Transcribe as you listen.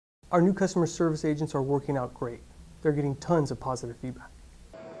Our new customer service agents are working out great. They're getting tons of positive feedback.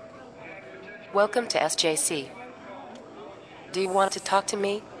 Welcome to SJC. Do you want to talk to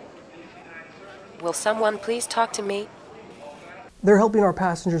me? Will someone please talk to me? They're helping our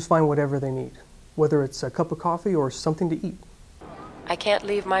passengers find whatever they need, whether it's a cup of coffee or something to eat. I can't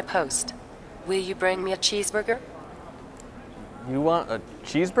leave my post. Will you bring me a cheeseburger? You want a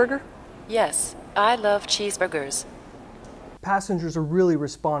cheeseburger? Yes, I love cheeseburgers. Passengers are really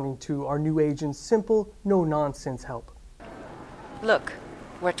responding to our new agent's simple, no-nonsense help. Look,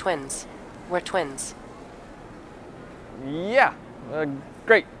 we're twins. We're twins. Yeah,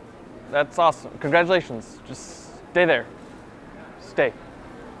 great. That's awesome. Congratulations. Just stay there. Stay.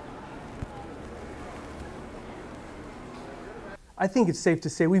 I think it's safe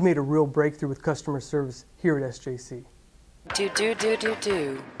to say we've made a real breakthrough with customer service here at SJC.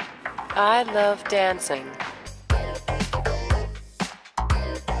 Do. I love dancing.